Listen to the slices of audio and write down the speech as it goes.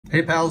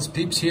Hey pals,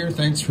 Peeps here.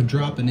 Thanks for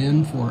dropping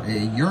in for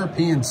a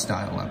European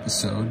style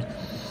episode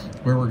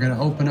where we're going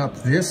to open up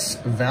this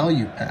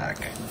value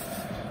pack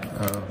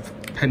of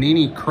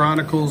Panini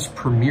Chronicles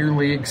Premier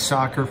League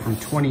Soccer from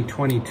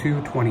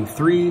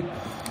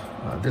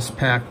 2022-23. This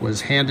pack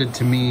was handed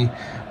to me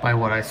by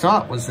what I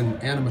thought was an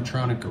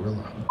animatronic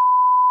gorilla.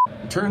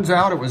 Turns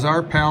out it was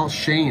our pal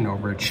Shane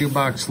over at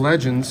Shoebox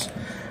Legends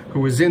who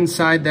was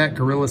inside that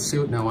gorilla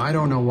suit. Now I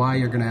don't know why,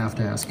 you're going to have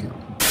to ask him.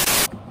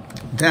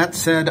 That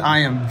said, I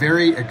am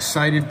very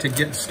excited to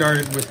get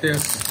started with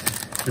this.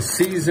 The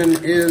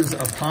season is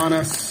upon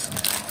us,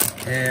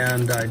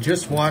 and I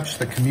just watched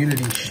the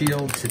Community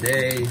Shield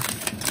today.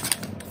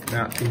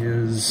 That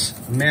is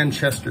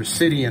Manchester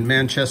City and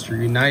Manchester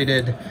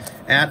United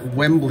at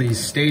Wembley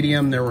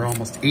Stadium. There were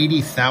almost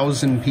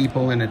 80,000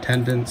 people in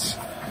attendance.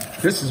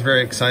 This is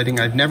very exciting.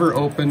 I've never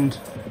opened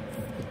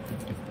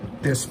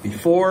this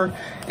before,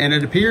 and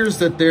it appears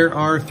that there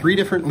are 3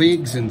 different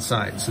leagues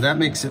inside, so that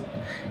makes it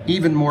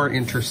even more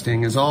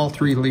interesting as all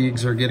 3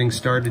 leagues are getting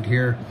started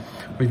here.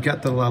 We've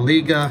got the La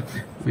Liga,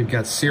 we've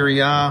got Serie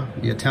A,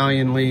 the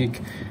Italian League,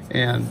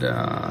 and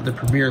the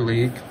Premier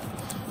League.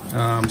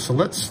 So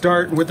let's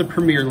start with the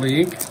Premier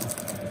League,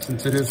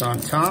 since it is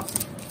on top.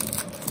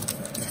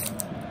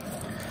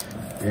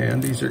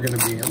 And these are going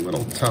to be a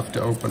little tough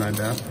to open, I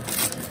bet.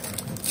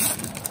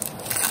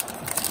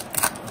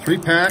 3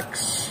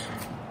 packs.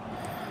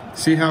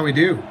 See how we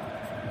do.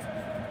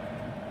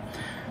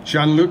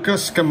 Gianluca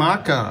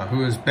Scamacca,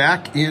 who is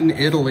back in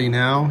Italy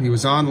now. He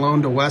was on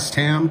loan to West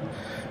Ham,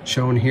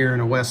 shown here in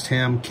a West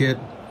Ham kit.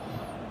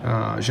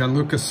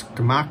 Gianluca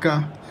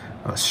Scamacca,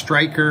 a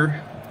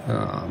striker.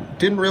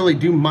 Didn't really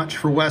do much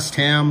for West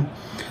Ham,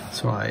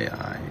 so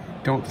I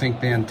don't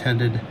think they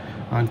intended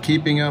on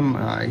keeping him.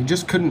 He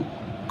just couldn't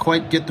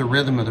quite get the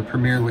rhythm of the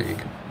Premier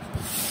League,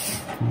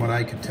 from what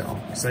I could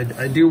tell. Because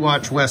I do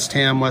watch West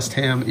Ham. West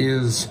Ham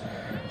is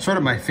sort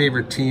of my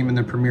favorite team in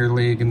the Premier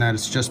League, and that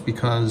is just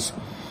because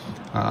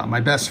my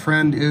best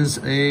friend is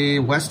a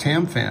West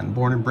Ham fan,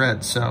 born and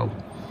bred. So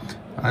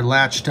I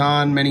latched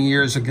on many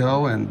years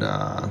ago, and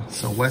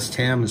so West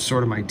Ham is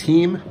sort of my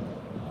team.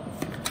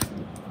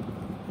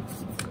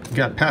 We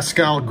got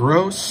Pascal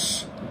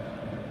Gross.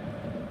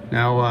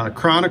 Now,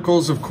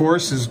 Chronicles, of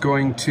course, is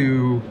going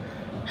to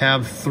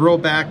have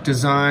throwback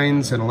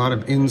designs and a lot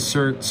of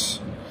inserts.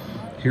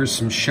 Here's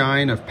some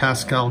shine of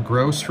Pascal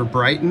Gross for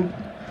Brighton.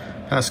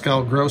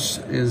 Pascal Gross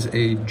is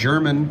a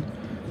German.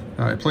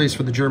 Plays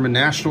for the German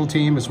national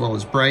team as well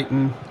as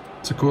Brighton.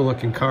 It's a cool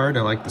looking card.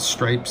 I like the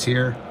stripes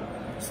here.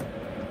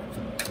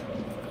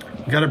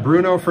 We got a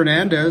Bruno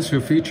Fernandes who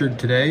featured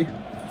today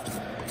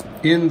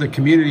in the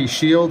Community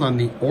Shield on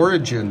the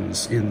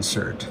Origins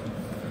insert.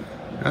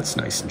 That's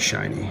nice and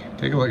shiny.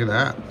 Take a look at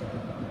that.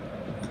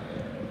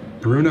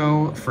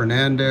 Bruno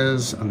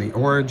Fernandes on the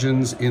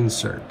Origins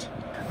insert.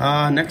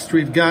 Next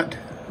we've got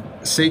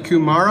Sekou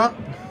Mara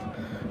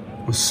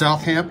with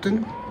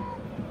Southampton.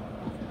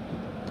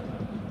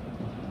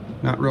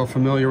 Not real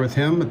familiar with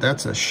him, but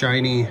that's a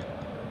shiny,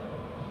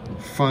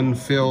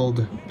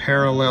 fun-filled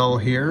parallel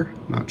here.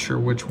 Not sure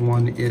which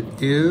one it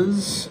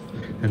is.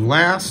 And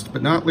last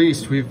but not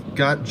least, we've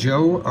got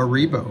Joe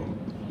Aribo,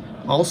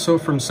 also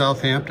from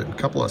Southampton. A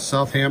couple of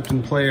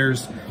Southampton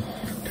players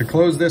to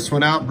close this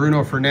one out.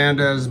 Bruno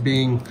Fernandes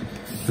being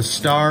the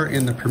star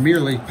in the Premier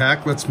League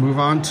pack. Let's move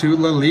on to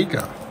La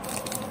Liga.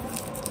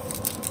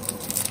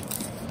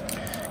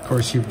 Of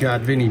course, you've got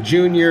Vinny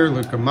Jr.,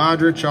 Luka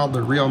Modric, all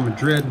the Real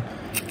Madrid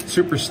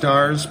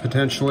superstars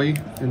potentially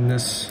in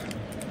this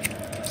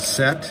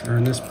set, or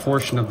in this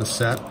portion of the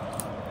set.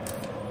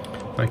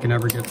 If I can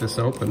ever get this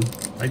open.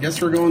 I guess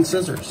we're going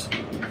scissors.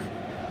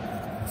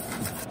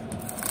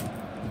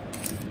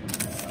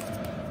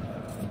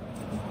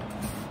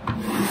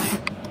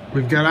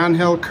 We've got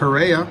Angel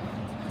Correa,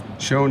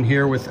 shown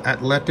here with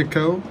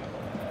Atletico.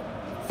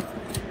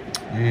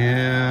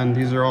 And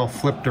these are all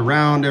flipped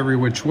around every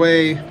which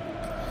way.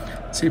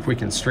 Let's see if we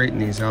can straighten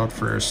these out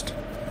first.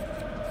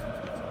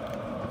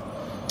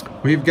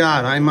 We've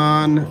got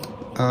Ayman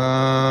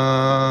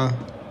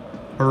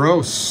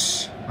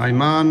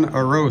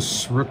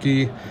Aros,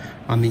 rookie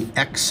on the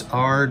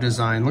XR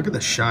design. Look at the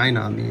shine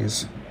on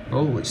these.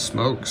 Holy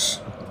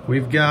smokes.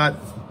 We've got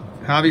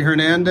Javi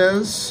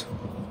Hernandez.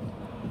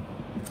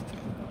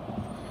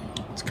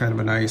 It's kind of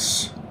a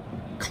nice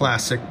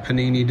classic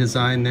Panini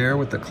design there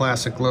with the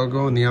classic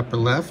logo in the upper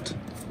left.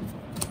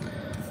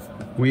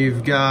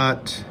 We've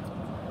got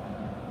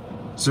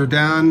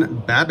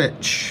Zerdan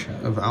Babic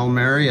of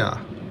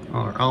Almeria.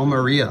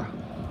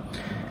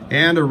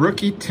 And a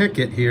rookie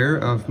ticket here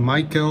of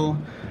Michael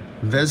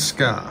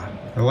Vesca.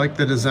 I like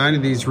the design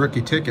of these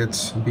rookie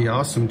tickets. It'd be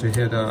awesome to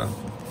hit a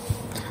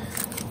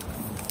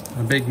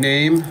big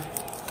name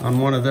on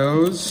one of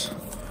those.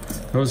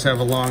 Those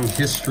have a long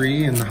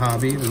history in the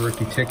hobby, the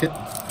rookie ticket.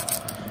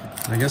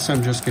 I guess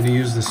I'm just going to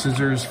use the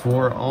scissors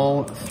for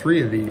all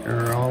 3 of these,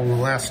 or all the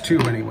last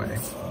 2 anyway.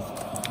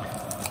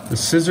 The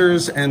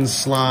scissors and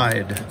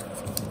slide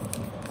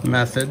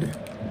method.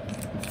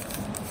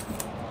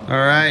 All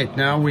right,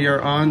 now we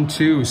are on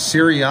to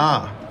Serie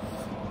A.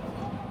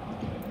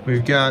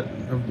 We've got,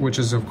 which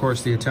is of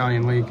course the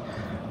Italian league.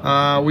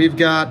 We've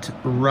got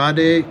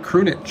Rade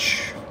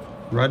Krunic.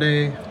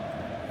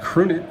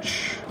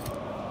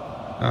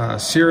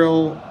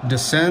 Cyril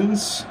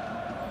Descends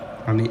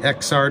on the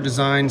XR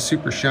design,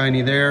 super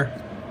shiny there.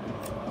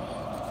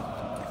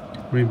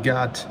 We've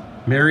got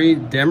Mary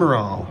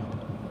Demiral.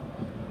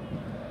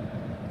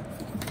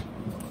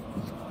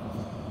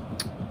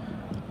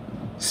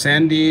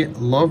 Sandy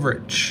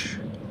Lovrich.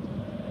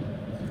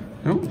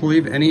 I don't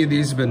believe any of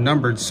these have been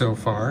numbered so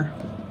far.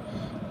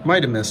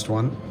 Might have missed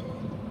one.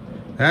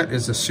 That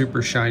is a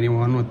super shiny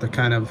one with the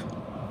kind of,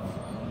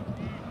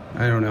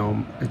 I don't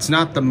know, it's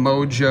not the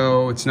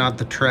mojo, it's not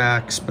the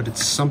tracks, but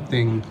it's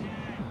something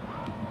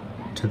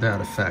to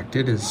that effect.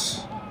 It is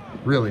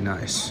really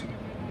nice.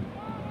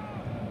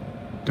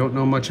 Don't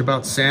know much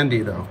about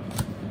Sandy though.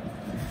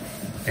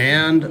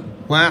 And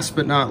last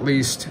but not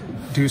least,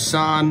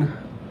 Dusan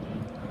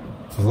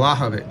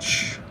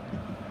Vlahovic.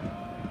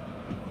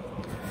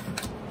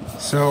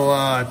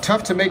 So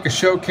tough to make a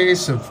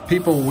showcase of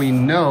people we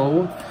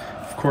know.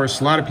 Of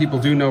course, a lot of people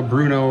do know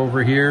Bruno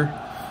over here.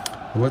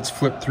 Let's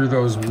flip through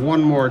those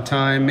one more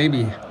time.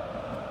 Maybe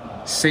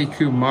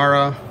Sekou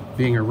Mara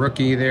being a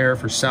rookie there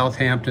for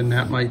Southampton.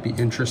 That might be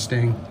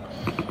interesting.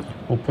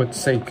 We'll put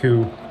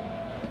Sekou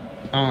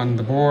on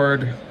the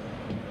board.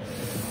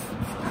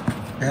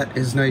 That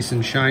is nice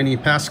and shiny.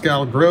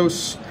 Pascal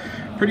Gross,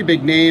 pretty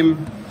big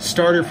name.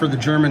 Starter for the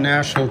German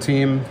national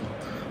team.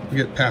 We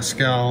get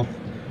Pascal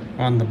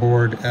on the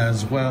board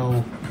as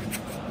well.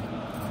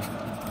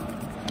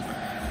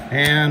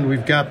 And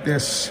we've got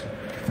this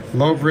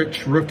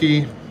Lovrich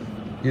rookie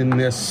in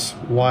this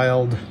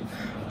wild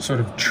sort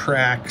of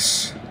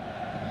tracks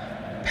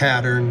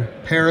pattern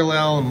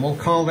parallel, and we'll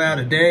call that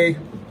a day.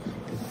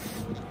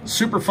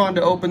 Super fun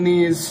to open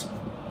these.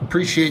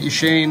 Appreciate you,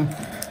 Shane.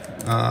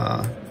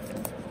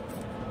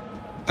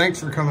 Thanks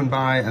for coming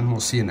by, and we'll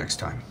see you next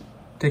time.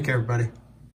 Take care, everybody.